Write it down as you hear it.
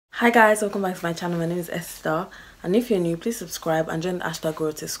Hi guys, welcome back to my channel. My name is Esther, and if you're new, please subscribe and join the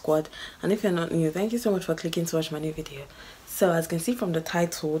 #growth squad. And if you're not new, thank you so much for clicking to watch my new video. So as you can see from the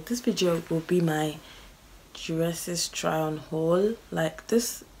title, this video will be my dresses try on haul. Like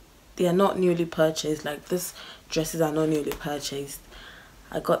this, they are not newly purchased. Like these dresses are not newly purchased.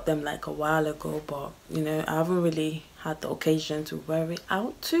 I got them like a while ago, but you know, I haven't really had the occasion to wear it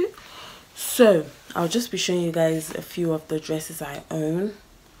out too. So I'll just be showing you guys a few of the dresses I own.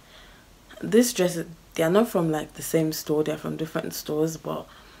 These dresses, they are not from like the same store, they're from different stores, but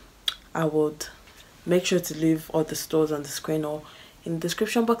I would make sure to leave all the stores on the screen or in the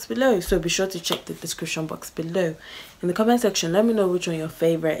description box below, so be sure to check the description box below. In the comment section, let me know which one your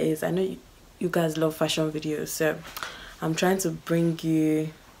favorite is. I know you guys love fashion videos, so I'm trying to bring you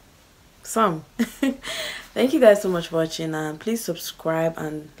some. Thank you guys so much for watching, and please subscribe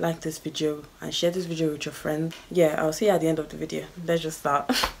and like this video and share this video with your friends. Yeah, I'll see you at the end of the video. Let's just start.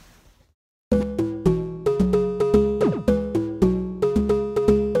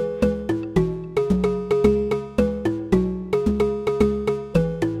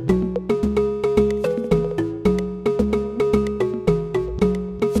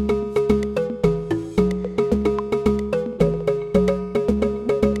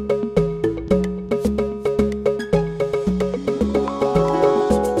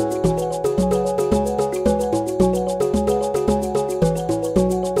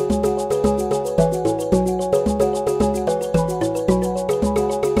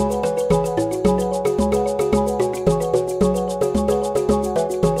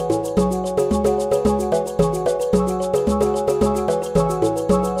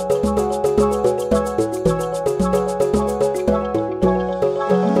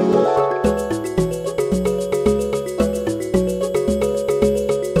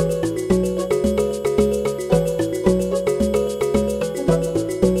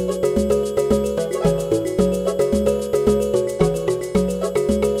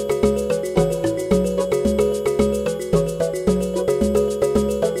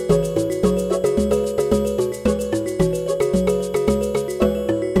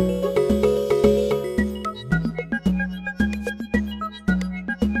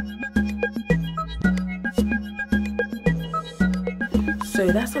 So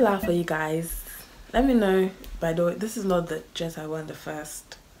that's all I have for you guys. Let me know, by the way, this is not the dress I wore in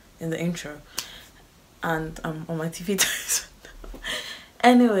the intro, and I'm on my TV.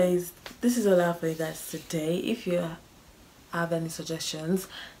 Anyways, this is all I have for you guys today. If you have any suggestions,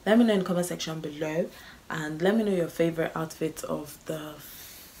 let me know in the comment section below, and let me know your favorite outfit of the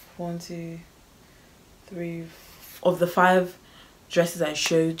 5 dresses I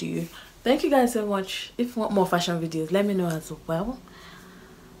showed you. Thank you guys so much. If you want more fashion videos, let me know as well.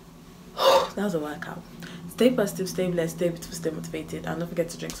 That was a workout. Stay positive, stay blessed, stay beautiful, stay motivated, and don't forget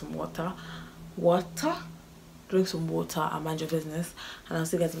to drink some water. Drink some water and mind your business. And I'll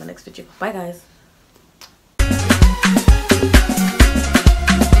see you guys in my next video. Bye guys.